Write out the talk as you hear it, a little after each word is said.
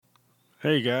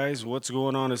Hey guys, what's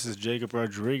going on? This is Jacob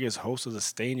Rodriguez, host of the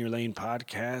Stay in Your Lane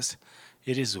podcast.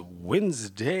 It is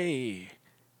Wednesday,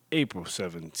 April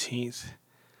 17th.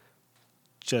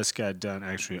 Just got done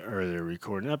actually earlier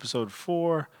recording episode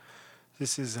 4.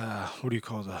 This is, what do you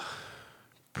call the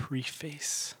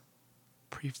preface?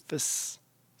 Preface?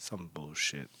 Some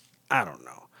bullshit. I don't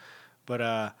know. But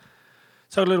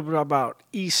talk a little bit about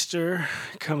Easter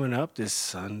coming up this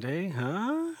Sunday,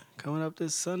 huh? Coming up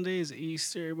this Sunday is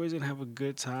Easter. Everybody's gonna have a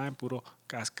good time. Puro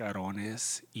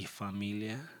cascarones y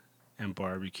familia and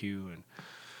barbecue and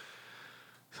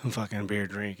some fucking beer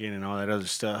drinking and all that other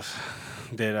stuff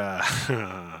that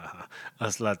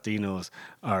us Latinos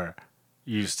are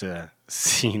used to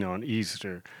seeing on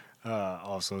Easter.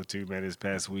 Also, too, man, this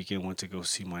past weekend went to go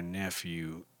see my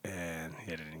nephew and he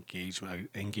had an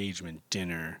engagement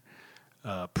dinner,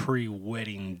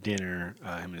 pre-wedding dinner.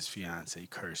 Him and his fiance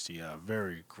Kirsty,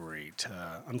 very great.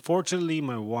 Unfortunately,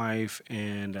 my wife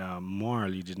and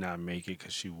Marley did not make it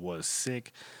because she was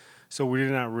sick, so we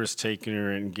did not risk taking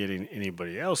her and getting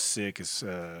anybody else sick. As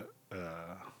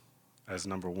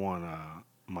number one,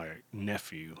 my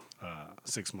nephew,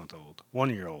 6 month old, 1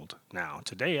 year old now.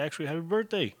 Today, actually, happy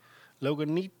birthday,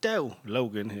 Loganito.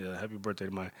 Logan, happy birthday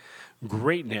to my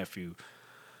great nephew.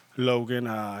 Logan,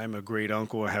 I'm a great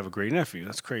uncle. I have a great nephew.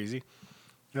 That's crazy.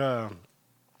 Uh,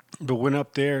 but went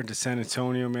up there to San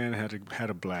Antonio, man. Had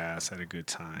a blast. Had a good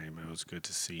time. It was good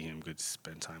to see him. Good to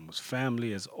spend time with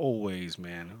family as always,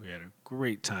 man. We had a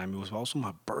great time. It was also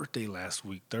my birthday last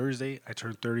week, Thursday. I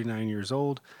turned 39 years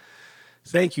old.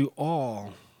 Thank you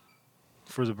all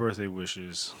for the birthday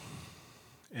wishes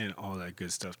and all that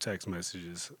good stuff. Text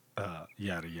messages,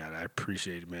 yada yada. I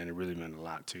appreciate it, man. It really meant a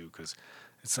lot too, because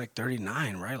it's like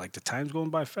 39, right? Like the time's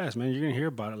going by fast, man. You're gonna hear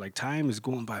about it. Like time is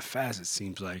going by fast. It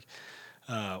seems like,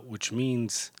 which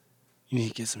means you need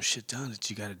to get some shit done that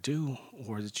you got to do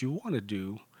or that you want to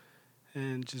do,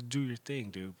 and just do your thing,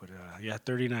 dude. But yeah,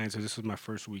 39. So this was my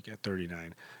first week at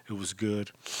 39. It was good,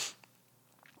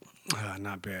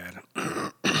 not bad.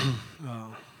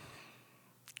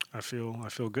 I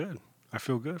feel good. I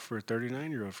feel good for a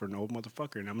 39-year-old, for an old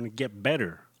motherfucker, and I'm gonna get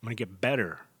better. I'm gonna get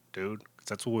better, dude. 'Cause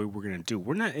that's what we're gonna do.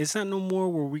 We're not. It's not no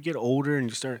more where we get older and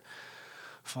you start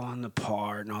falling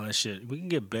apart and all that shit. We can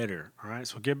get better. All right.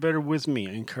 So get better with me.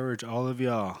 I encourage all of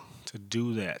y'all to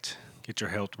do that. Get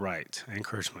your health right. I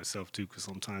encourage myself too, because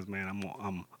sometimes, man,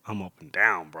 I'm up and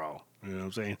down, bro. You know what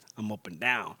I'm saying? I'm up and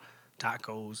down.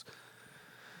 Tacos,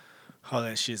 all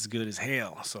that shit's good as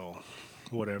hell. So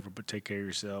whatever, but take care of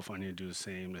yourself. I need to do the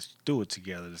same. Let's do it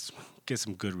together. Let's get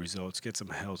some good results. Get some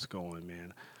health going,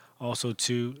 man. Also,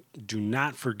 too, do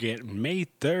not forget May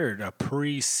 3rd, a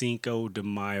pre-Cinco de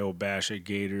Mayo bash at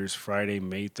Gators. Friday,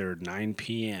 May 3rd, 9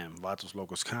 p.m. Vatos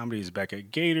Locos Comedy is back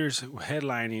at Gators.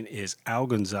 Headlining is Al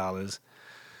Gonzalez,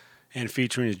 and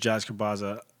featuring is Josh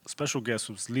Cabaza. Special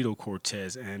guest was Lito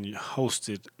Cortez, and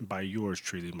hosted by yours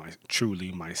truly,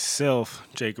 myself,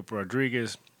 Jacob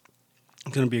Rodriguez.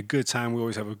 It's going to be a good time. We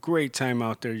always have a great time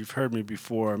out there. You've heard me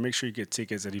before. Make sure you get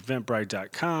tickets at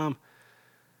eventbrite.com.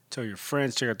 Tell your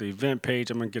friends, check out the event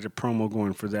page. I'm going to get a promo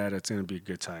going for that. It's going to be a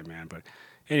good time, man. But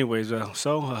anyways,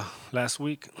 last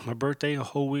week, my birthday, a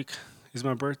whole week is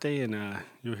my birthday, and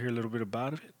you'll hear a little bit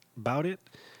about it.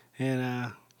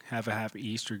 And have a happy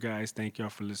Easter, guys. Thank y'all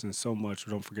for listening so much.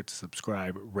 Don't forget to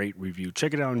subscribe, rate, review.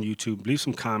 Check it out on YouTube. Leave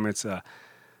some comments.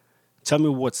 Tell me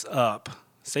what's up.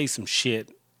 Say some shit.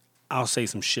 I'll say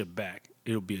some shit back.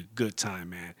 It'll be a good time,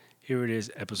 man. Here it is,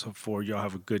 episode 4. Y'all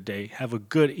have a good day. Have a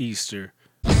good Easter.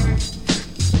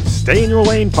 Stay in Your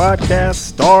Lane podcast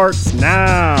starts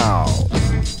now.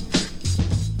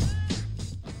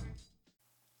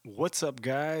 What's up,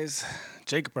 guys?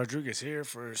 Jacob Rodriguez here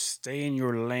for Stay in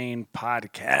Your Lane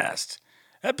podcast,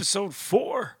 episode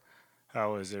 4.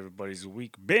 How has everybody's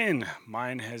week been?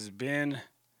 Mine has been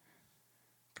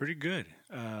pretty good.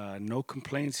 No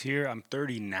complaints here. I'm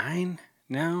 39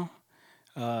 now.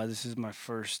 This is my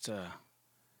first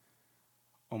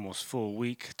almost full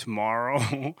week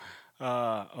tomorrow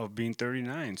of being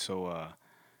 39. So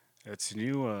that's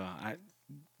new.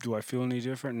 Do I feel any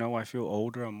different? No, I feel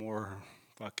older. I'm more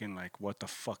fucking like, what the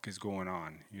fuck is going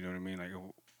on? You know what I mean? Like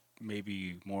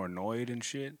maybe more annoyed and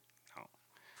shit. No,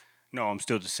 no, I'm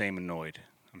still the same annoyed.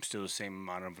 I'm still the same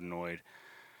amount of annoyed.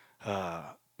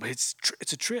 But it's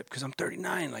a trip because I'm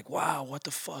 39. Like, wow, what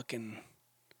the fuck? And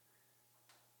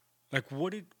like,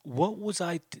 what was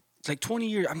it's like 20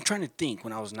 years. I'm trying to think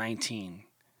when I was 19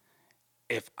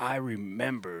 if I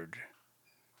remembered,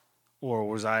 or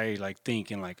was I like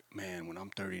thinking like, man, when I'm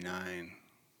 39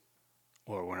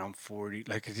 or when I'm 40,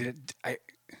 like I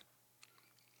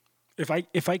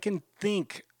if I can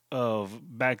think of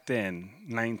back then,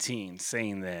 19,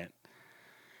 saying that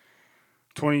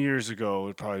 20 years ago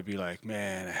would probably be like,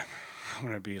 man, I'm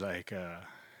gonna be like,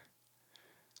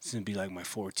 it's gonna be like my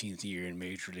 14th year in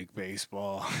Major League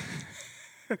Baseball,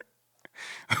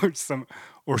 or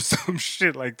some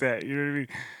shit like that. You know what I mean?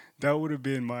 That would have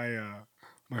been my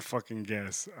fucking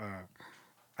guess.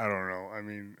 I don't know. I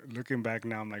mean, looking back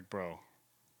now, I'm like, bro,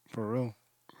 for real,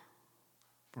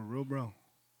 bro.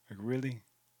 Like, really?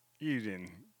 You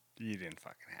didn't, you didn't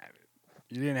fucking have it.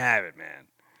 You didn't have it, man.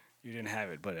 You didn't have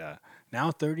it. But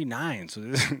now 39. So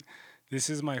this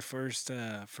is my first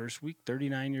week.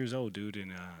 39 years old, dude,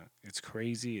 and it's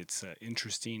crazy. It's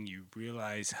interesting. You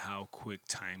realize how quick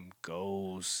time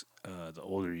goes. The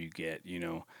older you get,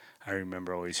 I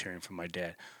remember always hearing from my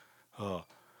dad, "Oh,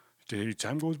 dude,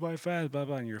 time goes by fast, blah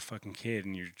blah." And you're a fucking kid,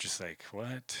 and you're just like,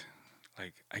 "What?"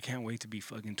 Like, I can't wait to be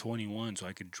fucking 21 so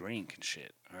I could drink and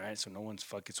shit. All right, so no one's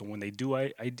fucking. So when they do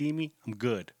ID me, I'm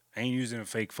good. I ain't using a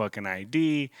fake fucking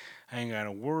ID. I ain't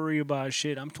gotta worry about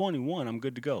shit. I'm 21. I'm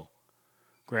good to go.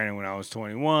 Granted, when I was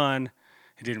 21,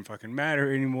 it didn't fucking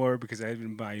matter anymore because I had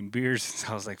been buying beers since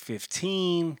I was like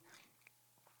 15.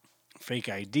 Fake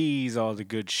IDs, all the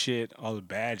good shit, all the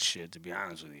bad shit, to be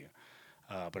honest with you.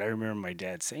 But I remember my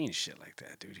dad saying shit like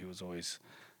that, dude. He was always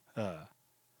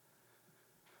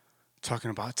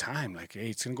talking about time, like, hey,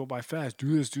 it's gonna go by fast.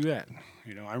 Do this, do that.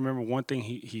 I remember one thing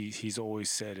he's always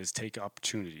said is take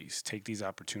opportunities, take these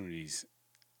opportunities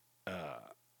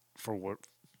for what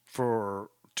for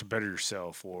to better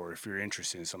yourself, or if you're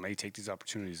interested in something, take these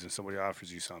opportunities and somebody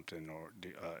offers you something, or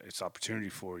it's opportunity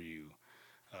for you,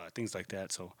 things like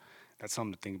that. So that's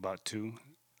something to think about too.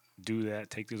 Do that.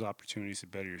 Take those opportunities to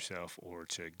better yourself or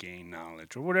to gain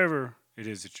knowledge or whatever it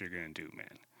is that you're gonna do,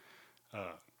 man.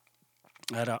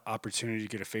 I had an opportunity to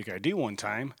get a fake ID one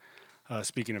time.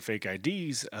 Speaking of fake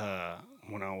IDs,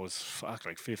 when I was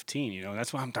like 15,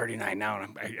 that's why I'm 39 now,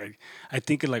 and I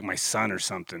think of like my son or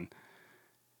something.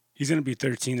 He's gonna be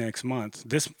 13 next month.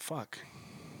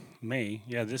 May,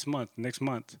 yeah, this month, next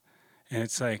month, and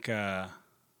it's like,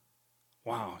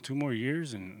 wow, 2 more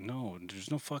years, and no,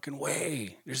 there's no fucking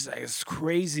way. It's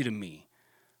crazy to me,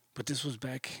 but this was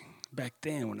back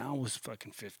then when I was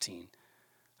fucking 15.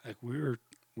 Like we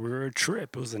were a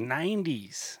trip. It was the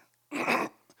 90s. It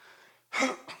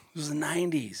was the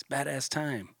 90s. Badass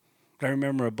time. But I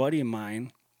remember a buddy of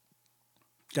mine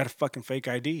got a fucking fake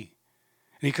ID.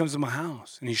 And he comes to my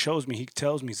house and he shows me, he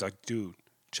tells me, he's like, dude,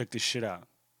 check this shit out.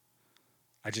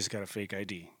 I just got a fake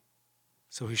ID.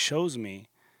 So he shows me,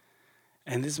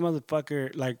 and this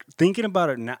motherfucker, like, thinking about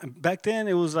it now, back then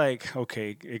it was like,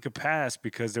 okay, it could pass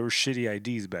because there were shitty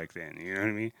IDs back then. You know what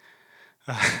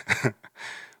I mean?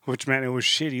 Which, man, it was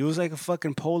shitty. It was like a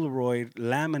fucking Polaroid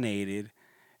laminated,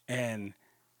 and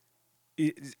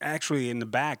actually in the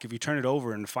back, if you turn it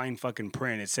over in the fine fucking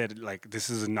print, it said, like, this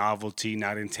is a novelty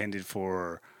not intended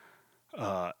for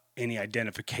any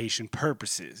identification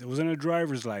purposes. It wasn't a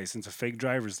driver's license, a fake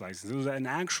driver's license. It was an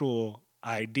actual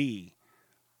ID,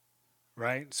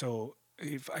 right? So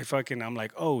I'm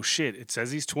like, oh shit, it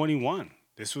says he's 21.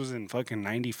 This was in fucking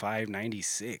 95,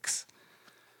 96.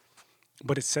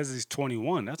 But it says he's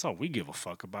 21. That's all we give a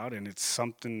fuck about. And it's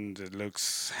something that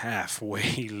looks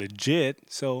halfway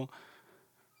legit. So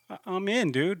I'm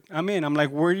in, dude. I'm in. I'm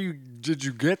like, did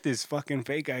you get this fucking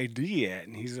fake ID at?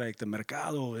 And he's like, the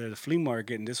Mercado, the flea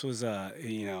market. And this was,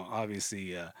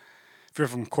 obviously, if you're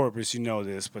from Corpus, you know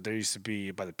this, but there used to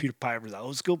be, by the Peter Pipers,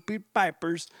 old school Peter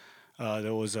Pipers,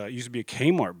 there was, used to be a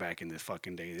Kmart back in the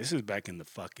fucking day. This is back in the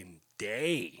fucking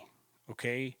day,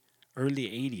 okay? Early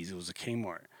 80s, it was a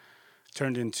Kmart.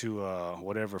 Turned into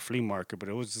whatever flea market, but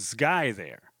it was this guy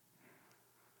there.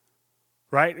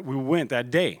 Right? We went that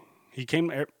day. He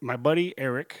came, my buddy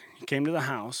Eric, he came to the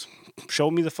house,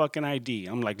 showed me the fucking ID.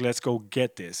 I'm like, let's go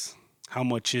get this. How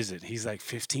much is it? He's like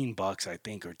 $15, I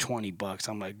think, or $20.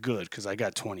 I'm like, good, because I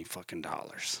got $20 fucking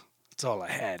dollars. That's all I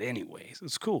had anyways.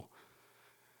 It's cool.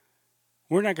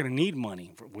 We're not going to need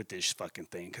money with this fucking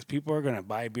thing because people are going to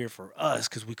buy beer for us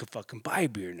because we could fucking buy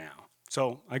beer now.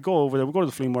 So I go over there. We go to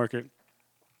the flea market.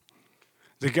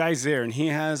 The guy's there, and he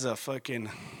has a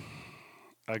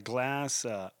glass,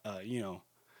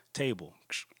 table,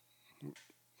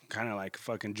 kind of like a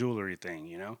fucking jewelry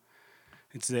thing,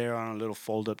 It's there on a little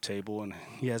fold-up table, and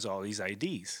he has all these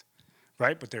IDs,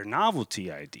 right? But they're novelty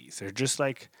IDs. They're just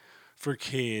like for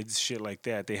kids, shit like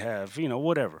that. They have,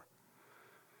 whatever.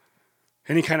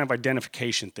 Any kind of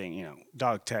identification thing,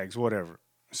 dog tags, whatever.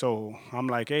 So I'm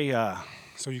like, hey,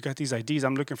 so you got these IDs?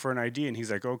 I'm looking for an ID. And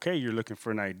he's like, okay, you're looking for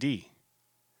an ID.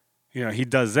 He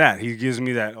does that. He gives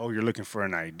me that, oh, you're looking for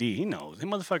an ID. He knows. The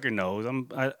motherfucker knows.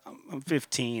 I'm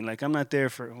 15. Like, I'm not there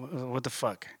for, what the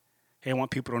fuck? Hey, I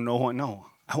want people to know what. No,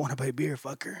 I want to buy beer,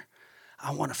 fucker.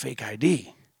 I want a fake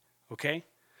ID. Okay.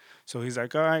 So he's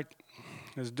like, all right,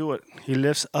 let's do it. He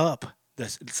lifts up.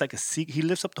 It's like he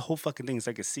lifts up the whole fucking thing. It's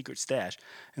like a secret stash,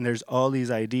 and there's all these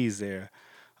IDs there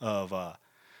of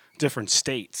different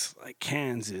states like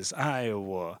Kansas,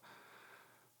 Iowa,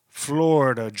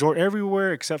 Florida, Georgia,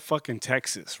 everywhere except fucking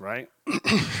Texas, right?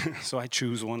 So I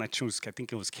choose one. I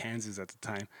think it was Kansas at the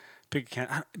time.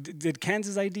 Did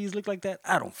Kansas IDs look like that?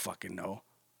 I don't fucking know.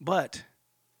 But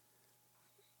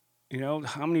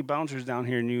how many bouncers down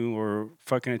here knew or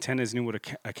fucking attendants knew what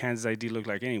a Kansas ID looked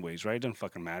like, anyways, right? It doesn't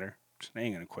fucking matter. I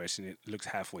ain't gonna question it. It looks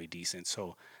halfway decent.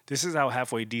 So this is how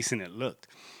halfway decent it looked.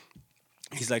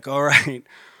 He's like, all right,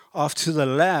 off to the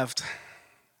left.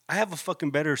 I have a fucking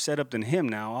better setup than him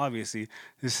now, obviously.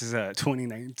 This is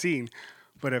 2019.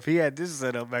 But if he had this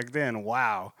setup back then,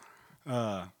 wow.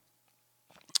 I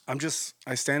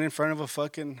stand in front of a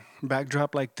fucking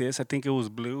backdrop like this. I think it was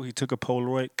blue. He took a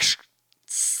Polaroid.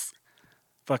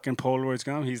 Fucking Polaroid's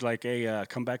gone. He's like, hey,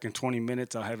 come back in 20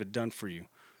 minutes. I'll have it done for you.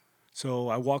 So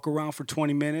I walk around for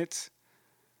 20 minutes,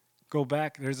 go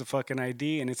back. There's a fucking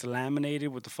ID, and it's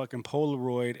laminated with the fucking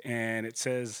Polaroid, and it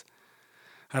says,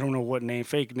 I don't know what name,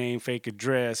 fake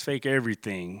address, fake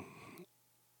everything.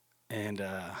 And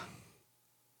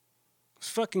it's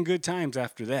fucking good times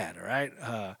after that, all right?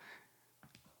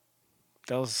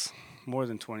 That was more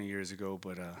than 20 years ago,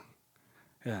 but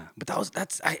yeah. But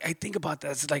I think about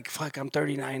that. It's like, fuck, I'm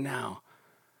 39 now.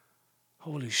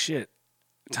 Holy shit.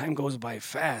 Time goes by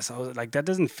fast. I was like, that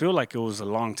doesn't feel like it was a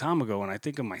long time ago. When I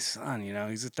think of my son,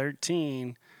 he's a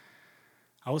 13.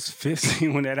 I was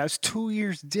 15 when that's 2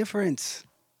 years difference.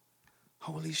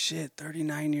 Holy shit,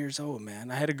 39 years old,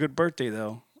 man. I had a good birthday,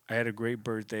 though. I had a great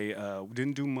birthday.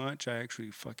 Didn't do much. I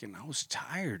was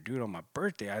tired, dude, on my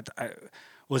birthday.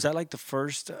 Was that like the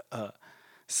first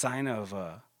sign of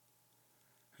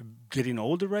getting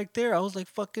older right there? I was like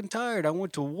fucking tired. I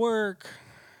went to work.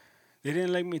 They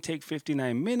didn't let me take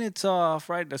 59 minutes off,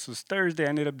 right? This was Thursday. I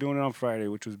ended up doing it on Friday,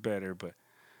 which was better, but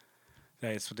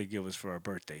that's what they give us for our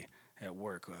birthday at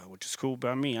work, which is cool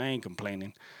by me. I ain't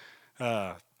complaining.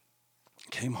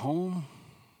 Came home,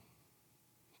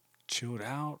 chilled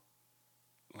out.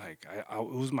 Like, it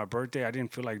was my birthday. I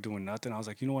didn't feel like doing nothing. I was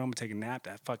like, you know what? I'm going to take a nap.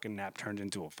 That fucking nap turned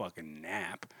into a fucking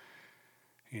nap.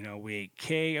 We ate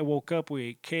cake. I woke up, we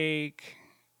ate cake.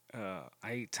 I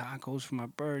ate tacos for my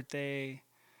birthday.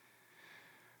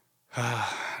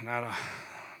 Not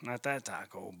that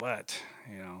taco, but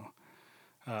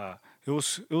it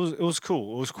was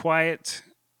cool. It was quiet.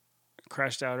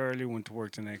 Crashed out early. Went to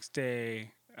work the next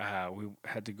day. We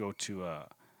had to go to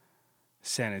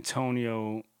San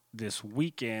Antonio this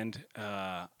weekend,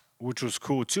 which was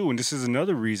cool too. And this is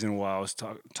another reason why I was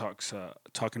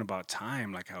talking about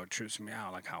time, like how it trips me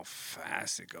out, like how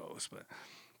fast it goes. But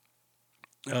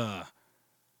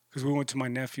because we went to my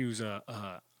nephew's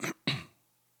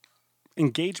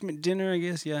engagement dinner, I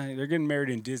guess. Yeah, they're getting married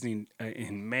in Disney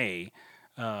in May,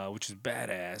 which is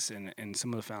badass. And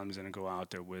some of the family's gonna go out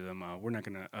there with them.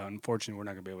 Unfortunately, we're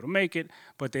not gonna be able to make it.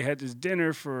 But they had this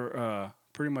dinner for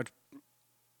pretty much,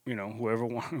 whoever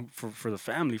wanted for the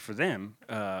family, for them,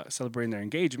 celebrating their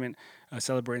engagement,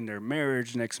 celebrating their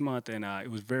marriage next month, and it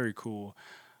was very cool,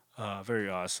 very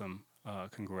awesome.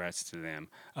 Congrats to them.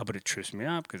 But it trips me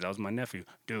out because that was my nephew,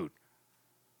 dude.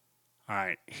 All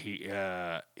right, he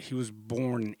was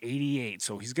born in '88,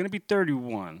 so he's gonna be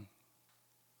 31.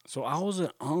 So I was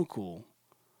an uncle,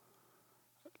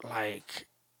 like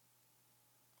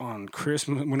on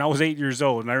Christmas when I was 8 years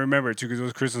old, and I remember it too because it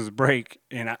was Christmas break,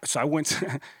 and I went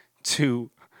to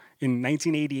in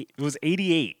 1988. It was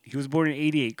 '88. He was born in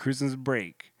 '88, Christmas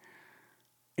break.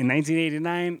 In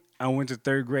 1989, I went to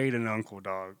third grade and uncle,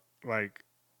 dog. Like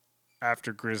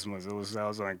after Christmas, that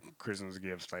was like Christmas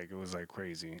gifts. Like it was like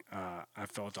crazy. I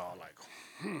felt all like,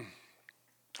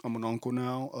 I'm an uncle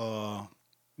now.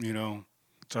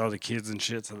 To all the kids and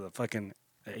shit, to the fucking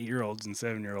 8-year-olds and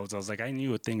 7-year-olds. I was like, I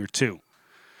knew a thing or two.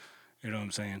 You know what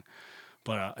I'm saying?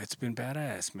 But it's been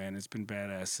badass, man. It's been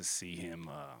badass to see him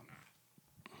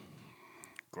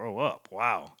grow up.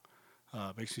 Wow.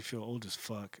 Makes me feel old as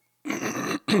fuck.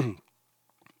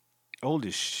 Old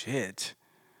as shit.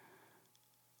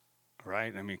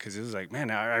 Right? I mean, because it was like, man,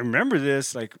 I remember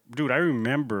this. Like, dude, I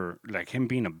remember, like, him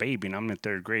being a baby, and I'm in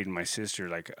third grade, and my sister,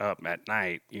 like, up at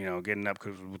night, getting up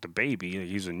with the baby. Like,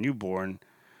 he's a newborn,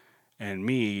 and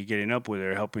me getting up with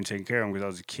her, helping take care of him because I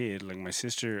was a kid. Like, my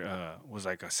sister was,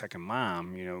 like, a second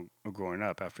mom, growing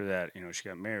up. After that, she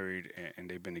got married, and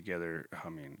they've been together,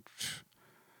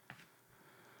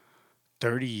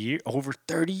 30 years, over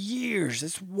 30 years.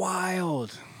 That's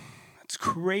wild. It's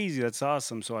crazy. That's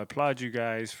awesome. So I applaud you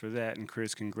guys for that. And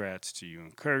Chris, congrats to you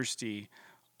and Kirsty.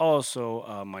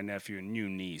 Also, my nephew and new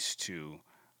niece too,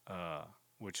 uh,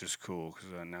 which is cool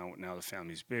because now the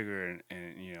family's bigger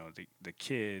and you know the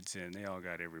kids and they all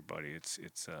got everybody. It's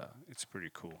pretty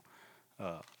cool.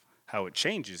 Uh, how it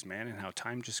changes, man, and how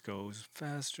time just goes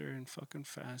faster and fucking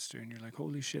faster. And you're like,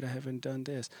 holy shit, I haven't done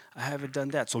this. I haven't done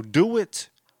that. So do it.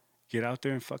 Get out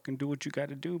there and fucking do what you got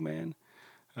to do, man.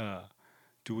 Uh,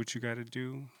 do what you got to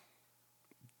do.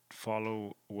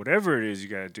 Follow whatever it is you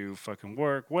got to do. Fucking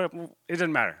work. What it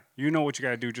doesn't matter. You know what you got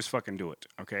to do. Just fucking do it.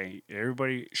 Okay.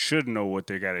 Everybody should know what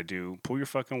they got to do. Pull your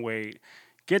fucking weight.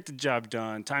 Get the job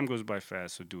done. Time goes by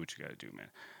fast, so do what you got to do,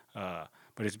 man.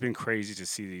 But it's been crazy to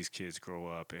see these kids grow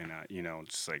up, and you know,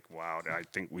 it's like wow. I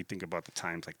think we think about the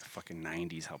times like the fucking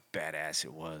 '90s, how badass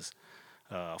it was.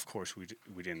 Of course, we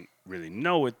didn't really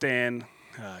know it then.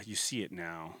 You see it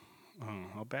now.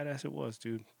 How badass it was,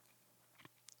 dude.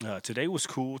 Today was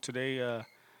cool. Today's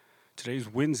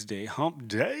Wednesday, Hump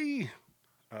Day.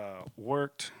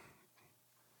 Worked,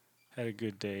 had a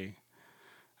good day.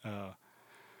 Uh,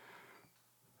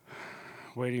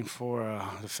 Waiting for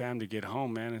the fam to get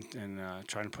home, man, and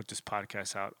trying to put this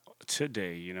podcast out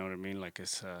today. You know what I mean? Like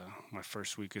it's my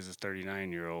first week as a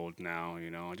 39-year-old now. You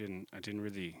know, I didn't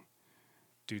really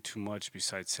do too much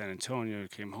besides San Antonio.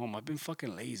 Came home. I've been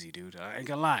fucking lazy, dude. I ain't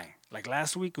gonna lie. Like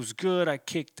last week was good. I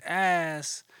kicked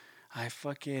ass. I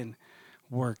fucking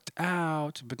worked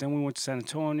out. But then we went to San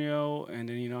Antonio, and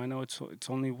then you know I know it's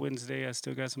only Wednesday. I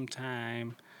still got some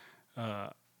time. Uh,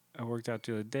 I worked out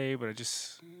the other day, but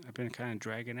I've been kind of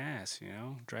dragging ass. You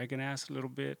know, dragging ass a little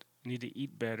bit. Need to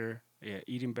eat better. Yeah,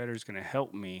 eating better is gonna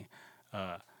help me.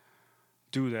 Uh,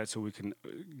 do that so we can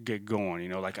get going. You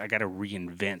know, like I gotta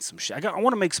reinvent some shit. I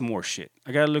want to make some more shit.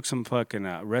 I gotta look some fucking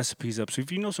recipes up. So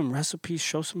if you know some recipes,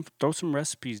 throw some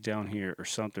recipes down here or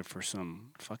something for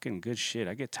some fucking good shit.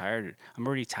 I get tired. I'm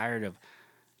already tired of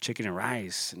chicken and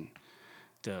rice and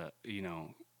the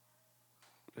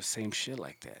same shit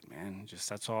like that, man. Just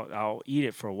that's all. I'll eat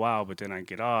it for a while, but then I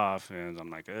get off and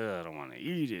I'm like, ugh, I don't want to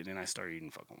eat it. And I start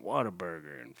eating fucking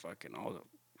Whataburger and fucking all the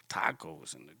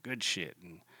tacos and the good shit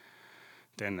and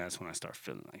then that's when I start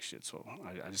feeling like shit. So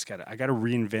I gotta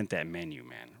reinvent that menu,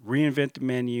 man. Reinvent the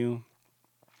menu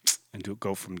and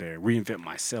go from there. Reinvent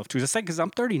myself too. It's like because I'm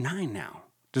 39 now.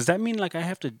 Does that mean like I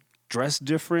have to dress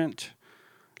different?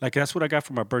 Like that's what I got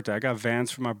for my birthday. I got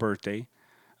Vans for my birthday,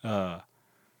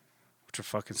 which are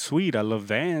fucking sweet. I love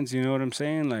Vans. You know what I'm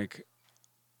saying? Like,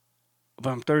 but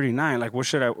I'm 39. Like, what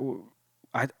should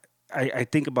I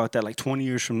think about that like 20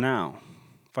 years from now.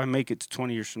 If I make it to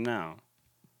 20 years from now.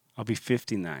 I'll be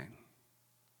 59.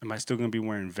 Am I still gonna be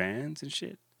wearing Vans and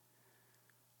shit?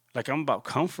 Like I'm about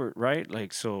comfort, right?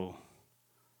 Like so.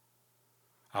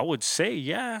 I would say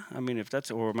yeah. I mean, if that's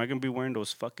or am I gonna be wearing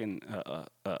those fucking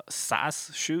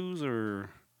SAS shoes or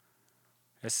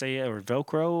SA or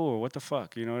Velcro or what the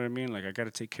fuck? You know what I mean? Like I gotta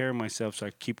take care of myself, so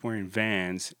I keep wearing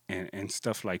Vans and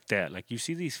stuff like that. Like you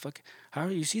see these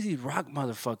you see these rock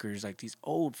motherfuckers, like these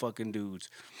old fucking dudes.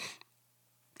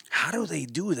 How do they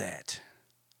do that?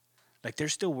 Like they're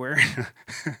still wearing.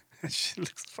 That shit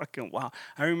looks fucking wild.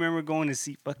 I remember going to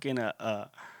see fucking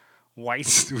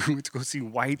White. We went to go see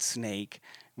White Snake.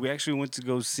 We actually went to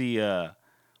go see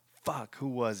who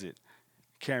was it?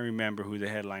 Can't remember who the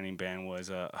headlining band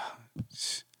was.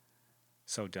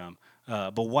 So dumb.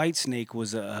 But White Snake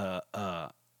was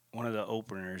one of the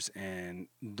openers, and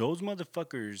those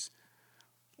motherfuckers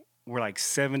were like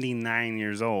 79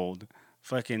 years old.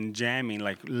 Fucking jamming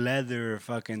like leather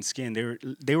fucking skin.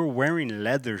 They were wearing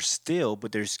leather still,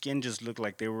 but their skin just looked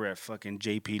like they were at fucking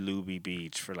JP Luby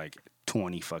Beach for like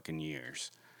 20 fucking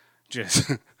years. Just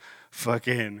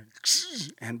fucking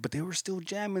but they were still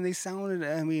jamming. They sounded,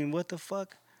 I mean, what the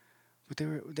fuck? But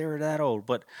they were that old.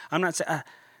 But I'm not saying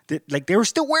like they were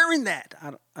still wearing that.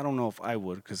 I don't know if I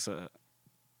would cuz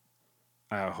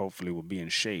I hopefully will be in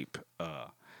shape.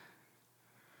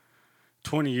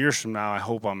 20 years from now, I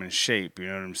hope I'm in shape. You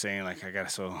know what I'm saying? Like I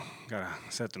gotta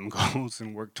set them goals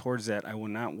and work towards that. I will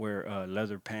not wear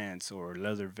leather pants or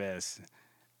leather vests.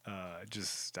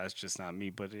 That's just not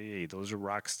me. But hey, those are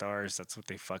rock stars. That's what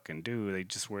they fucking do. They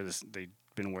just wear this. They've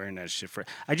been wearing that shit for.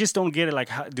 I just don't get it. Like,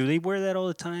 how do they wear that all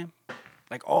the time?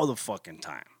 Like all the fucking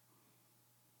time.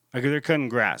 Like if they're cutting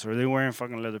grass, or are they wearing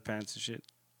fucking leather pants and shit?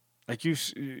 Like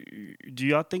do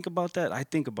y'all think about that? I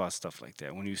think about stuff like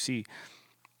that when you see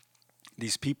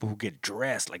these people who get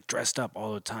dressed up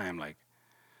all the time, like,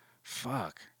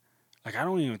 fuck. Like, I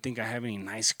don't even think I have any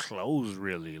nice clothes,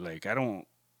 really. Like, I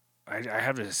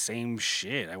have the same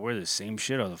shit. I wear the same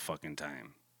shit all the fucking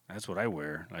time. That's what I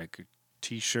wear. Like,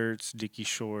 T-shirts, Dickie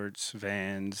shorts,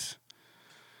 Vans,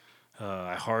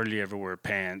 I hardly ever wear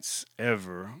pants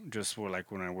ever. Just for like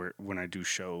when I do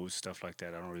shows, stuff like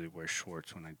that. I don't really wear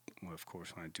shorts well, of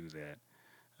course, when I do that.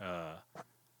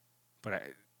 But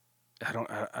I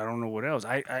don't know what else.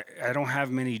 I don't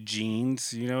have many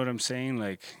jeans. You know what I'm saying?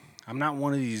 Like I'm not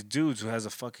one of these dudes who has a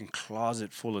fucking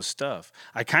closet full of stuff.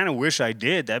 I kind of wish I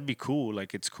did. That'd be cool.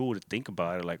 Like it's cool to think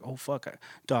about it. Like oh fuck,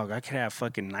 dog, I could have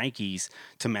fucking Nikes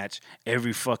to match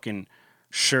every fucking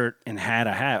shirt and hat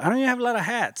I have. I don't even have a lot of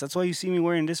hats. That's why you see me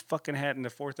wearing this fucking hat in the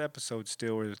fourth episode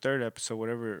still, or the third episode,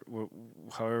 whatever,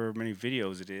 however many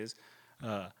videos it is.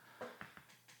 Because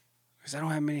I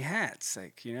don't have many hats.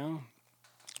 Like you know,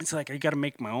 it's like I got to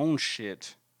make my own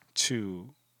shit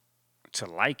to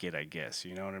like it. I guess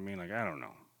you know what I mean. Like I don't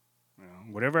know. You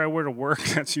know, whatever I wear to work,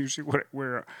 that's usually what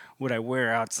I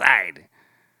wear outside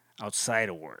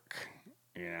of work.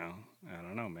 You know, I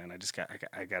don't know, man. I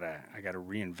gotta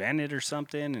reinvent it or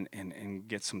something and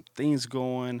get some things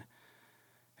going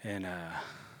and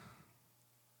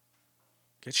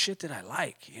get shit that I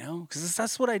like, you know, because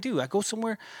that's what I do. I go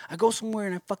somewhere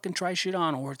and I fucking try shit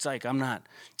on, or it's like I'm not.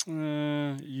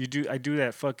 I do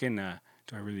that fucking.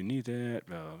 Do I really need that?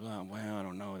 Blah, blah, blah. Well, I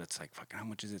don't know. That's like fucking. How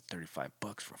much is it? $35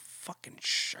 for a fucking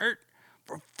shirt,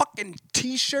 for a fucking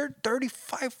t-shirt.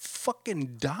 $35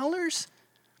 fucking dollars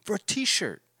for a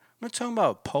t-shirt. I'm not talking about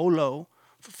a polo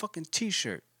for a fucking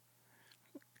t-shirt.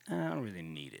 I don't really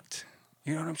need it.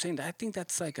 You know what I'm saying? I think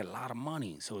that's like a lot of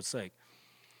money. So it's like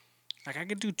I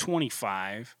could do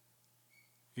 25.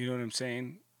 You know what I'm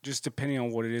saying? Just depending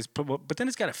on what it is. But then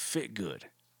it's got to fit good.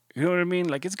 You know what I mean?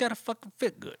 Like it's got to fucking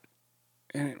fit good.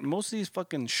 And most of these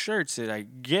fucking shirts that I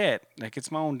get, like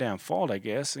it's my own damn fault, I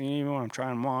guess. And even when I'm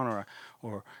trying them on,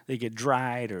 or they get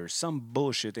dried or some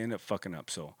bullshit, they end up fucking up.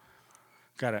 So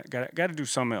gotta do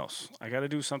something else. I gotta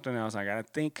do something else. I gotta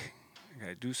think. I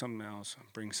gotta do something else.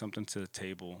 Bring something to the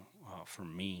table for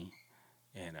me,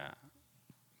 and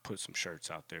put some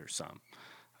shirts out there or something.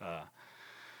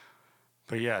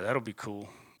 But yeah, that'll be cool.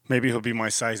 Maybe he'll be my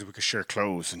size. We could share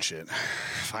clothes and shit.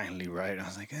 Finally, right? I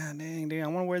was like, ah, dang, I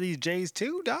want to wear these J's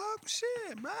too, dog.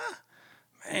 Shit, bruh.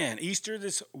 Man, Easter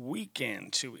this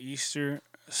weekend to Easter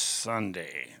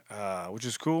Sunday, which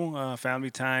is cool.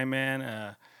 Family time,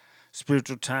 man.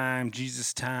 Spiritual time,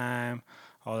 Jesus time,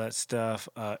 all that stuff.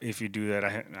 If you do that,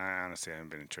 I honestly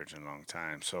haven't been in church in a long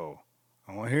time, so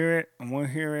I want to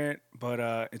hear it.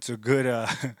 But it's a good.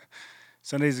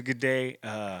 Sunday's a good day.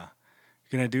 You're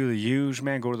gonna do the huge,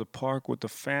 man. Go to the park with the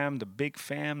fam, the big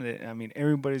fam. I mean,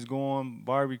 everybody's going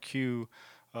barbecue,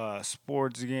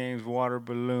 sports games, water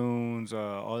balloons,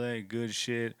 all that good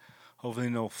shit. Hopefully,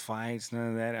 no fights, none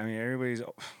of that. I mean, everybody's.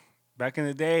 Back in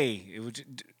the day,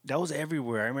 that was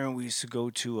everywhere. I remember we used to go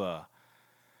to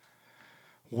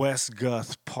West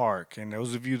Guth Park, and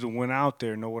those of you that went out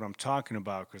there know what I'm talking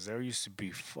about, because there used to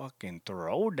be fucking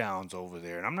throwdowns over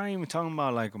there. And I'm not even talking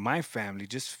about like my family,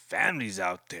 just families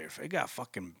out there. It got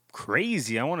fucking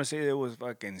crazy. I want to say there was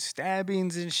fucking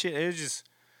stabbings and shit.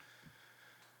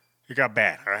 It got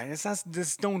bad, all right?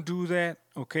 Just don't do that,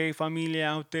 okay, familia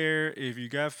out there. If you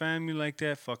got family like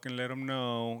that, fucking let them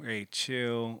know. Hey,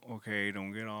 chill, okay?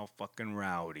 Don't get all fucking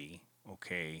rowdy,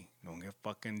 okay?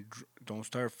 Don't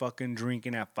start fucking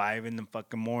drinking at 5 in the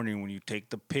fucking morning when you take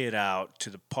the pit out to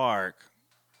the park.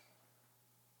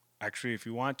 Actually, if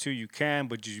you want to, you can,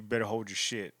 but you better hold your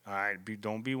shit, all right?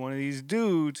 Don't be one of these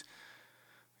dudes,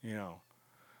 you know.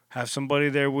 Have somebody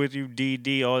there with you,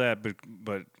 DD, all that,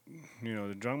 but you know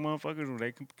the drunk motherfuckers,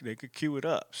 they could cue it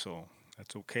up, so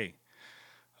that's okay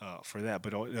for that.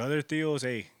 But the other Theos,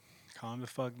 hey, calm the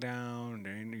fuck down.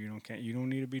 You don't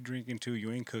need to be drinking too.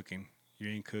 You ain't cooking.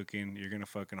 You're gonna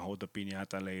fucking hold the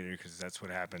piñata later, because that's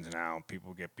what happens now.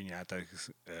 People get piñatas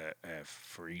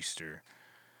for Easter.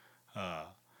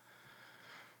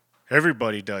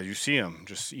 Everybody does. You see them,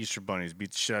 just Easter bunnies.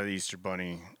 Beat the shit out of the Easter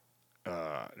bunny.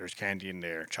 There's candy in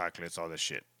there, chocolates, all this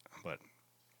shit. But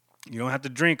you don't have to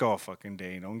drink all fucking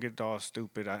day. Don't get all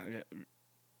stupid. I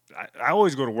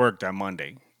always go to work that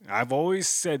Monday. I've always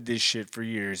said this shit for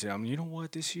years. You know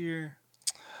what? This year,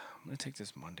 I'm going to take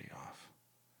this Monday off.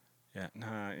 Yeah,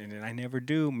 nah, and then I never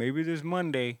do. Maybe this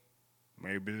Monday.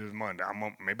 Maybe I'm going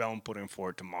to put in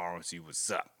for it tomorrow and see what's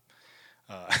up.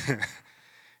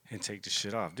 And take the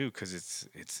shit off, dude, because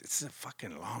it's a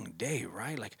fucking long day,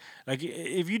 right? Like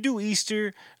if you do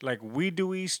Easter like we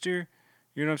do Easter,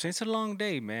 you know what I'm saying? It's a long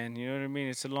day, man. You know what I mean?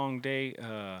 It's a long day.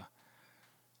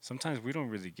 Sometimes we don't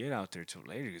really get out there till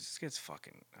later because it gets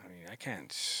fucking. I mean, I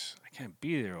can't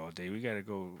be there all day. We gotta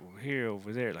go here,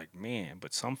 over there, like man.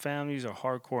 But some families are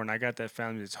hardcore, and I got that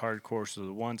family that's hardcore. So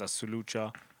the ones I salute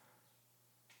y'all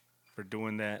for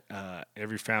doing that.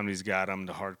 Every family's got them.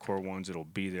 The hardcore ones that'll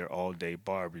be there all day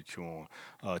barbecuing,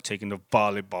 taking the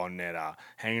volleyball net out,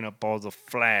 hanging up all the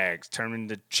flags, turning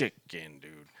the chicken,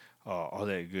 dude. All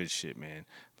that good shit, man.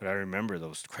 But I remember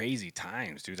those crazy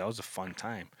times, dude. That was a fun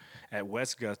time. At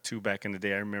Westgate, too, back in the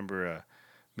day, I remember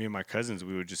me and my cousins,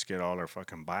 we would just get all our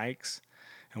fucking bikes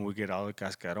and we get all the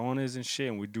cascarones and shit,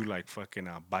 and we do like fucking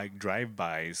bike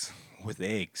drive-bys with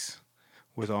eggs.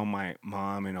 With all my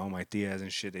mom and all my tias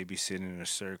and shit, they'd be sitting in a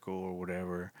circle or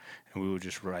whatever, and we would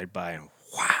just ride by and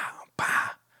wow,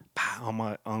 bah, bah. All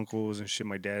my uncles and shit,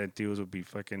 my dad and tios would be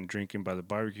fucking drinking by the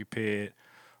barbecue pit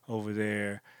over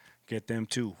there. Get them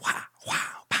too. Wow,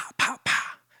 wow, pow, pow,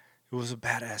 pow. It was a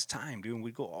badass time, dude. And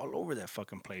we'd go all over that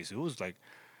fucking place. It was like,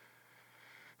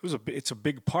 it's a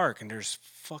big park, and there's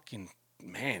fucking,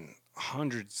 man,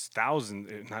 hundreds,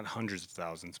 thousands, not hundreds of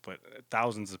thousands, but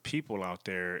thousands of people out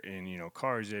there, and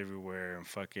cars everywhere, and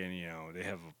fucking, they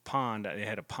have a pond. They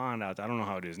had a pond out there. I don't know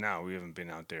how it is now. We haven't been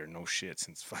out there, no shit,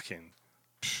 since fucking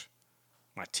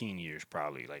my teen years,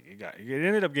 probably. Like it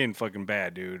ended up getting fucking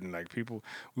bad, dude. And like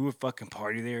we would fucking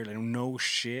party there, like no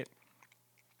shit.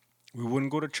 We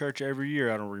wouldn't go to church every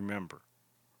year. I don't remember,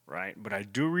 right? But I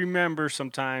do remember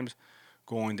sometimes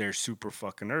going there super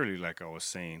fucking early, like I was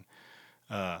saying.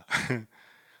 Uh,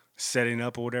 setting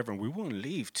up or whatever, and we wouldn't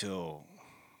leave till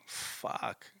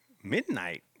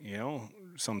midnight,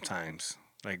 sometimes.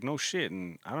 Like no shit.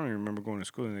 And I don't even remember going to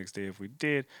school the next day. If we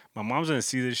did, my mom's gonna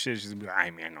see this shit. She's gonna be like,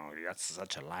 "Ay man, no, that's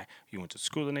such a lie. You went to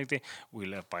school the next day. We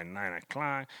left by 9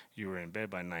 o'clock. You were in bed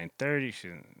by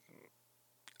 9:30."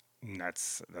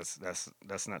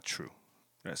 That's not true.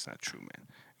 That's not true, man.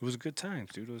 It was good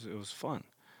times, dude. It was fun.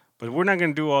 But we're not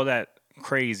gonna do all that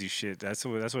crazy shit. That's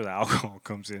where the alcohol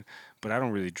comes in. But I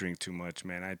don't really drink too much,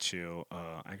 man. I chill.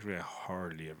 I really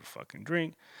hardly ever fucking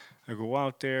drink. I go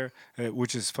out there,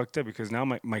 which is fucked up because now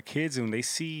my kids,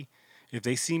 if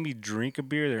they see me drink a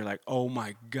beer, they're like, "Oh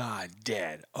my god,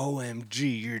 Dad,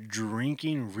 OMG, you're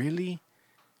drinking? Really?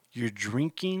 You're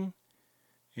drinking?"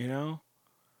 You know?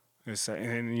 It's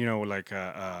and like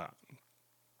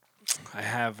I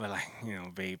have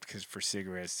vape because for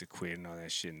cigarettes to quit and all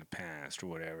that shit in the past or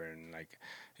whatever, and like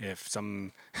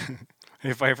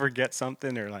if I forget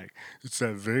something, they're like, "It's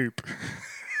that vape,"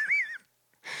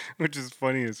 which is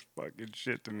funny as fucking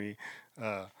shit to me.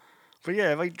 But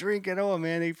yeah, if I drink at all,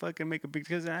 man, they fucking make a big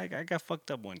because I got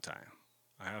fucked up one time.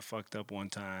 I got fucked up one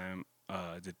time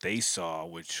that they saw,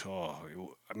 which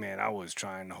man, I was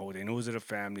trying to hold it. And it was at a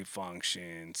family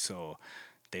function, so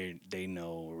they know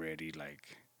already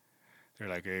like. They're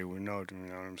like, "Hey, we know," you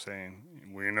know what I'm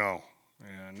saying? We know.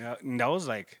 And that was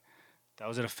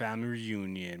at a family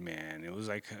reunion, man. It was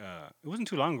like, it wasn't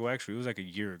too long ago, actually. It was like a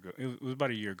year ago. It was about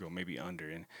a year ago, maybe under.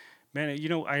 And man,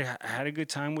 I had a good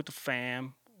time with the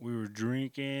fam. We were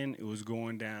drinking. It was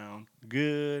going down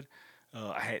good.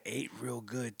 I had ate real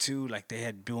good too. Like they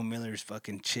had Bill Miller's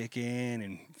fucking chicken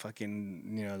and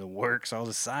fucking, the works, all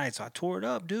the sides. So I tore it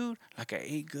up, dude. Like I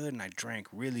ate good and I drank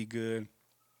really good.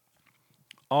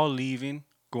 All leaving,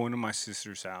 going to my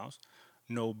sister's house.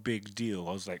 No big deal.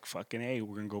 I was like, fucking, hey,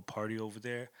 we're going to go party over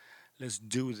there. Let's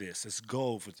do this. Let's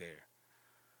go over there.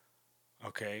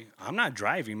 Okay. I'm not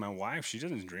driving. My wife, she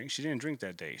doesn't drink. She didn't drink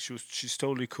that day. She's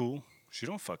totally cool. She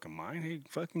don't fucking mind. Hey,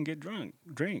 fucking get drunk.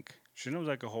 Drink. She knows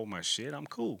I can hold my shit. I'm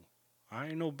cool. I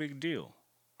ain't no big deal.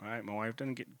 All right. My wife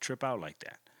doesn't trip out like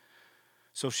that.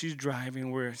 So she's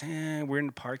driving. We're in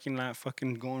the parking lot,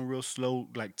 fucking going real slow,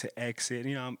 like to exit.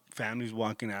 Family's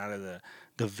walking out of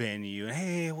the venue.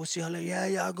 Hey, we'll see y'all later. Yeah,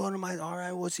 y'all going to my. All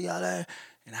right, we'll see y'all later.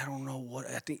 And I don't know what.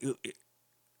 I think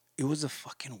it was a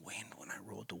fucking wind when I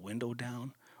rolled the window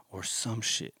down or some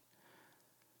shit.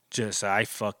 Just I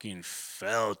fucking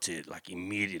felt it like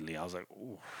immediately. I was like,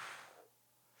 ooh,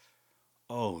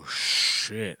 oh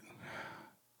shit.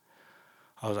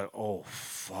 I was like, oh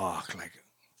fuck, like.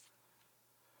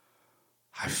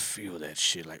 I feel that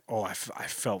shit. Like, I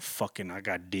felt fucking, I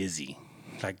got dizzy.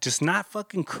 Like, just not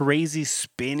fucking crazy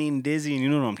spinning dizzy. And you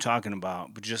know what I'm talking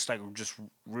about. But just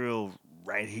real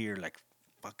right here, like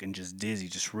fucking just dizzy,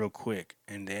 just real quick.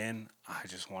 And then I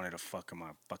just wanted to fucking my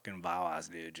fucking bowels,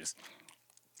 dude. Just,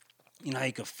 how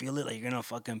you can feel it. Like you're gonna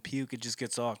fucking puke. It just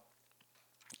gets off.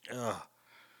 Ugh.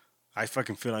 I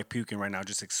fucking feel like puking right now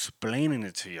just explaining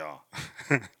it to y'all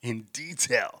in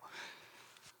detail.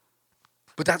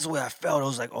 But that's the way I felt. I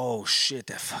was like, oh, shit,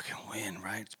 that fucking wind,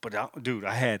 right? But, dude,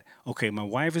 my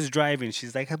wife is driving.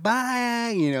 She's like,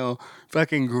 bye,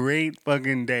 fucking great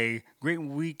fucking day. Great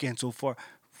weekend so far.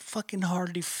 Fucking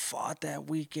hardly fought that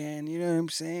weekend. You know what I'm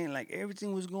saying? Like,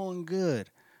 everything was going good.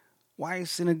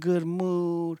 Wife's in a good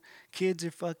mood. Kids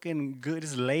are fucking good.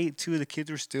 It's late too. The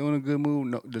kids were still in a good mood.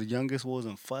 No, the youngest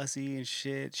wasn't fussy and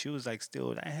shit. She was like still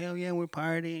like, hell yeah, we're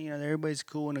partying. Everybody's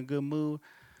cool in a good mood.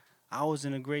 I was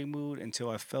in a great mood until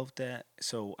I felt that.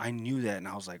 So I knew that and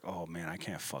I was like, oh man, I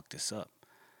can't fuck this up.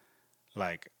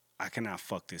 Like, I cannot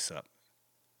fuck this up.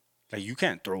 Like, you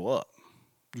can't throw up.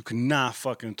 You cannot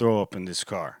fucking throw up in this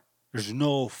car. There's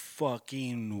no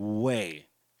fucking way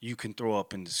you can throw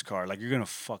up in this car. Like, you're gonna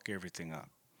fuck everything up.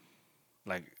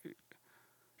 Like,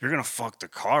 you're gonna fuck the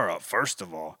car up, first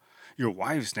of all. Your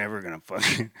wife's never gonna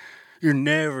fucking. You're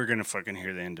never gonna fucking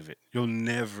hear the end of it. You'll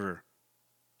never,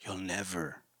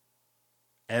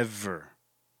 ever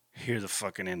hear the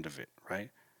fucking end of it, right?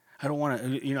 I don't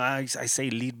wanna, I say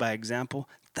lead by example.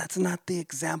 That's not the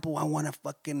example I wanna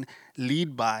fucking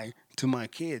lead by to my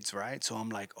kids, right? So I'm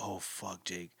like, oh, fuck,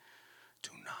 Jake. Do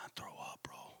not throw up,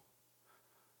 bro.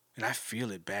 And I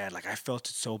feel it bad. Like, I felt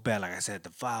it so bad. Like I said, the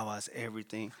vavas,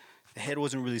 everything. The head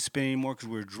wasn't really spinning anymore because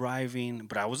we were driving.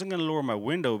 But I wasn't going to lower my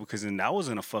window because then that was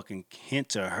going to fucking hint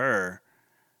to her.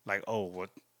 Like, oh, what?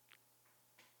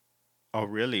 Oh,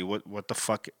 really? What the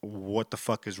fuck? What the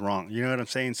fuck is wrong? You know what I'm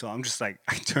saying? So I'm just like,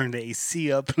 I turned the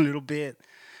AC up a little bit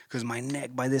because my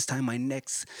neck, by this time, my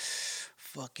neck's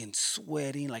fucking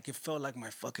sweating. Like, it felt like my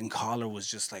fucking collar was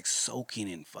just like soaking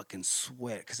in fucking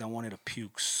sweat because I wanted to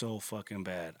puke so fucking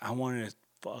bad. I wanted to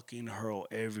fucking hurl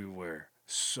everywhere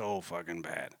so fucking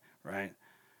bad, right?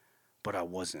 But I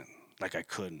wasn't. Like, I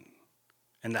couldn't.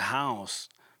 And the house,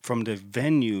 from the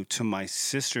venue to my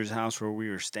sister's house where we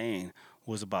were staying,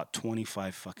 was about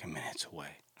 25 fucking minutes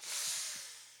away.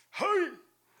 Hey!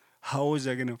 How was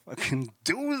I gonna fucking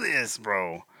do this,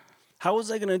 bro? How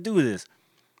was I gonna do this?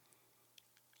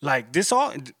 Like, this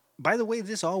all, by the way,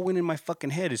 this all went in my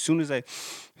fucking head as soon as I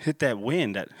hit that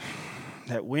wind.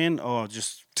 That wind, oh,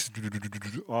 just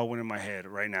all went in my head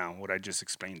right now, what I just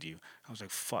explained to you. I was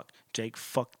like, fuck, Jake,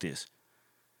 fuck this.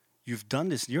 You've done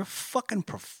this. You're a fucking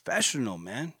professional,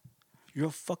 man. You're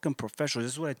a fucking professional.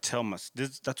 This is what I tell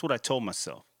myself. That's what I told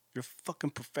myself. You're a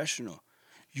fucking professional.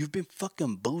 You've been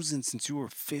fucking boozing since you were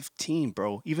 15,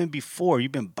 bro. Even before,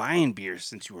 you've been buying beers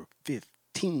since you were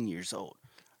 15 years old.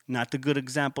 Not the good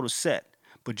example to set,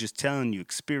 but just telling you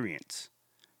experience.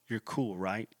 You're cool,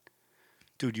 right?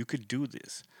 Dude, you could do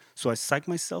this. So I psyched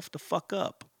myself the fuck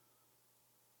up.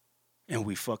 And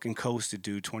we fucking coasted,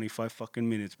 dude. 25 fucking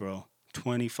minutes, bro.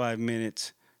 25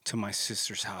 minutes to my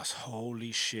sister's house.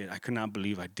 Holy shit. I could not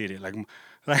believe I did it. Like,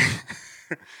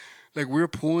 like we were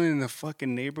pulling in the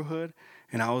fucking neighborhood,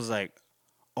 and I was like,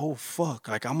 oh, fuck.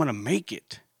 Like, I'm going to make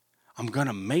it. I'm going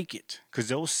to make it. Because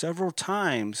there was several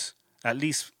times, at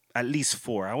least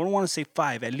 4. I wouldn't want to say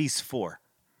 5, at least 4.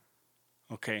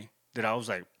 Okay? That I was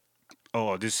like,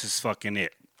 oh, this is fucking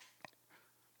it.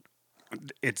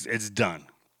 It's done.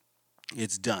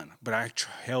 It's done. But I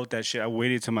held that shit. I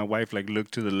waited till my wife like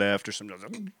looked to the left or something. I was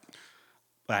like,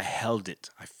 but I held it.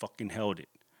 I fucking held it.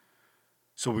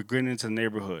 So we're getting into the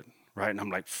neighborhood, right? And I'm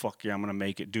like, fuck yeah, I'm gonna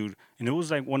make it, dude. And it was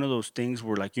like one of those things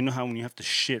where, like, you know how when you have to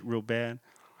shit real bad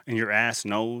and your ass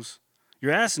knows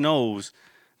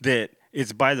that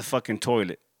it's by the fucking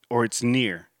toilet or it's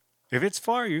near. If it's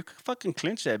far, you can fucking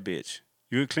clinch that bitch.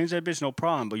 You can clinch that bitch, no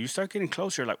problem. But you start getting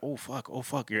closer, like, oh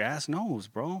fuck. Your ass knows,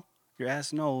 bro. Your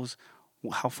ass knows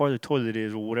how far the toilet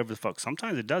is or whatever the fuck.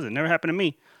 Sometimes it doesn't. Never happened to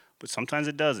me, but sometimes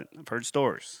it doesn't. I've heard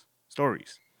stories.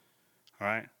 All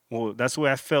right. Well, that's the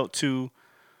way I felt too.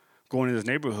 Going in this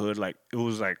neighborhood, like, it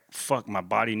was like, fuck, my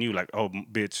body knew, like, oh,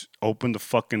 bitch, open the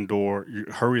fucking door,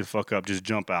 hurry the fuck up, just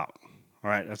jump out. All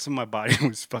right, that's what my body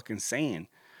was fucking saying.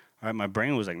 All right, my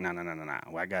brain was like, nah,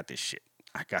 well, I got this shit.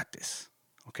 I got this.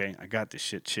 Okay, I got this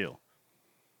shit, chill.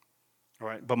 All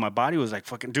right, but my body was like,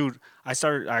 fucking, dude, I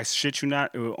shit you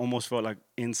not, it almost felt like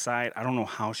inside, I don't know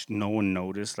how no one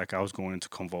noticed, like I was going into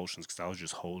convulsions because I was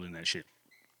just holding that shit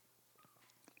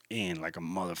in like a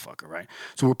motherfucker, right?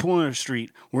 So we're pulling the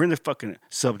street. We're in the fucking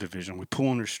subdivision. We're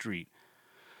pulling the street.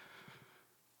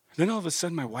 Then all of a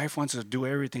sudden, my wife wants to do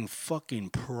everything fucking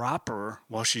proper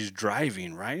while she's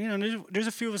driving, right? You know, there's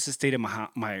a few of us that stayed at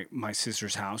my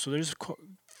sister's house, so there's a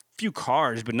few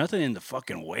cars, but nothing in the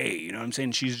fucking way. You know what I'm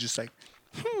saying? She's just like,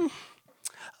 oh,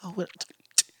 well,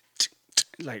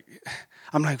 like,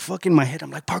 I'm like, fucking my head.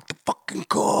 I'm like, park the fucking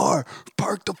car,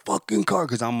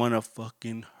 because I'm gonna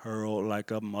fucking hurl like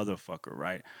a motherfucker,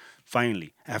 right?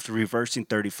 Finally, after reversing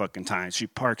 30 fucking times, she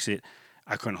parks it.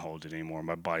 I couldn't hold it anymore.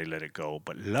 My body let it go.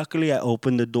 But luckily, I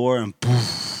opened the door and poof,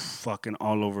 fucking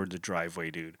all over the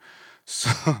driveway, dude.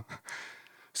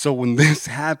 So when this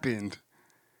happened,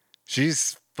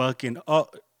 she's fucking, oh,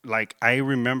 like I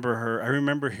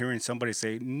remember hearing somebody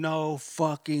say, "No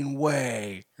fucking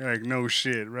way." Like no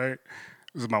shit, right?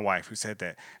 It was my wife who said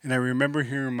that. And I remember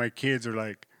hearing my kids are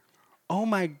like, "Oh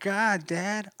my God,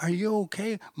 Dad, are you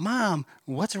okay? Mom,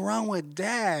 what's wrong with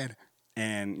Dad?"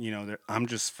 And I'm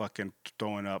just fucking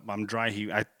throwing up. I'm dry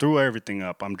heaving. I threw everything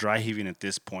up. I'm dry heaving at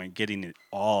this point, getting it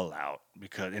all out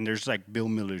and there's like Bill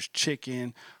Miller's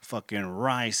chicken, fucking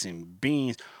rice and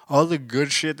beans. All the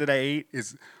good shit that I ate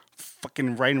is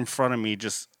fucking right in front of me.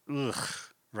 Just ugh,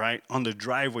 right on the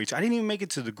driveway. I didn't even make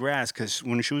it to the grass because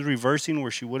when she was reversing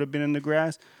where she would have been in the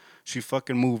grass, she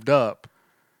fucking moved up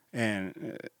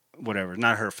and whatever.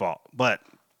 Not her fault, but.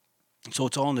 So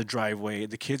it's all in the driveway.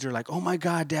 The kids are like, "Oh my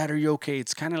God, Dad, are you okay?"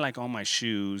 It's kind of like on my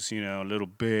shoes, a little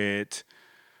bit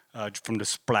from the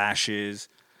splashes.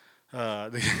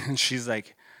 And she's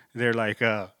like, they're like,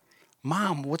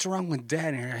 "Mom, what's wrong with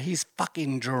Dad here? He's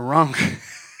fucking drunk."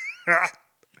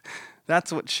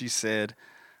 That's what she said.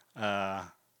 Yeah,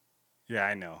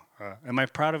 I know. Am I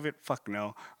proud of it? Fuck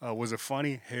no. Was it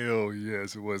funny? Hell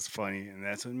yes, it was funny. And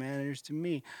that's what matters to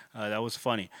me. That was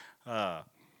funny.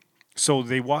 So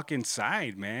they walk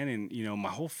inside, man, and my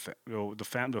whole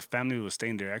the family was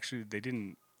staying there. Actually, they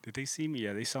didn't. Did they see me?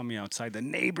 Yeah, they saw me outside. The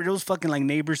neighbor, those fucking like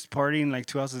neighbors partying like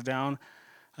 2 houses down.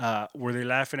 Were they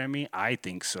laughing at me? I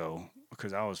think so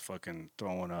because I was fucking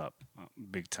throwing up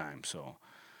big time. So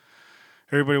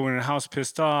everybody went in the house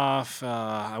pissed off.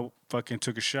 I fucking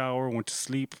took a shower, went to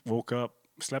sleep, woke up,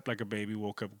 slept like a baby,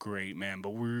 woke up great, man. But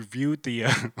we reviewed the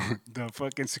the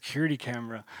fucking security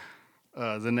camera.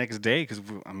 The next day, because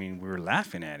we were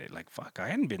laughing at it. Like, fuck, I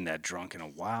hadn't been that drunk in a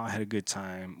while. I had a good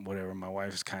time, whatever. My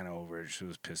wife was kind of over it. She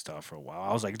was pissed off for a while.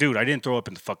 I was like, dude, I didn't throw up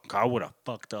in the fucking car. I would have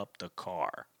fucked up the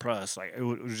car. Plus, like, it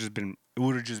would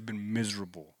have just been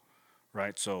miserable,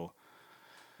 right? So,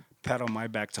 pat on my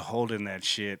back to holding that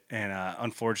shit, and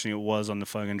unfortunately, it was on the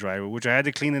fucking driveway, which I had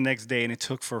to clean the next day, and it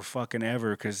took for fucking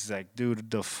ever, because, like, dude,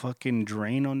 the fucking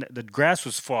drain on the grass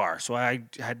was far, so I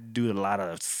had to do a lot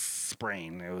of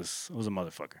spraying. It was a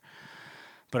motherfucker.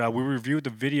 But we reviewed the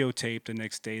videotape the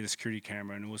next day, the security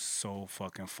camera, and it was so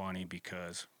fucking funny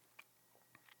because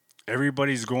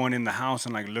everybody's going in the house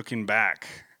and like looking back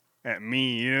at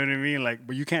me, you know what I mean? Like,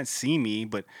 but you can't see me,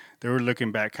 but they were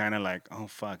looking back kind of like, oh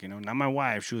fuck, Not my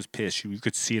wife, she was pissed. You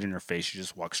could see it in her face. She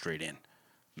just walked straight in,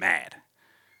 mad.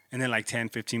 And then like 10,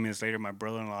 15 minutes later, my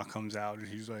brother-in-law comes out and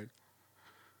he's like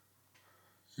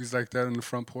that in the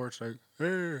front porch, like,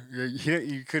 hey.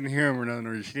 You couldn't hear him or nothing,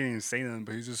 or he didn't even say nothing,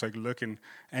 but he's just like looking.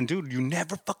 And dude, you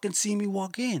never fucking see me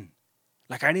walk in.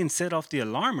 Like I didn't set off the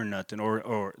alarm or nothing,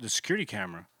 or the security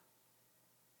camera.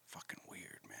 Fucking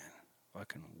weird, man.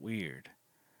 Fucking weird.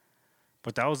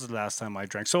 But that was the last time I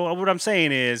drank. So what I'm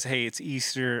saying is, hey, it's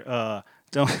Easter.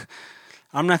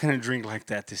 I'm not gonna drink like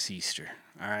that this Easter.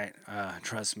 All right,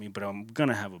 trust me. But I'm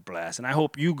gonna have a blast, and I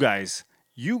hope you guys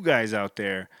out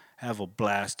there have a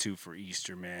blast too for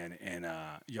Easter, man. And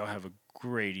y'all have a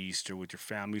great Easter with your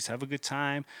families. Have a good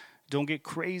time. Don't get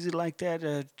crazy like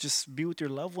that. Just be with your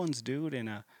loved ones, dude.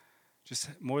 And just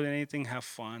more than anything, have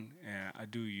fun. I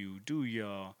do you, do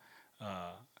y'all.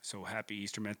 So happy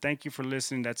Easter, man. Thank you for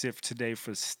listening. That's it for today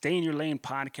for Stay in Your Lane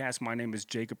podcast. My name is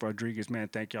Jacob Rodriguez, man.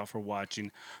 Thank y'all for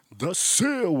watching The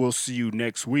Sale. We'll see you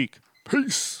next week.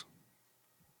 Peace.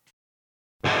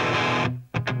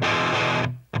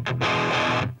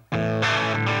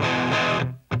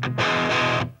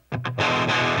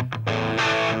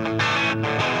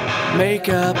 Make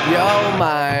up your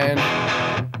mind.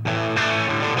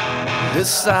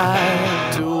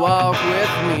 Decide to walk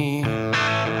with me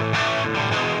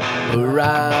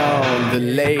around the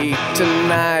lake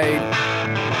tonight.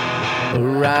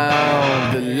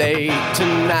 Around the lake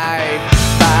tonight.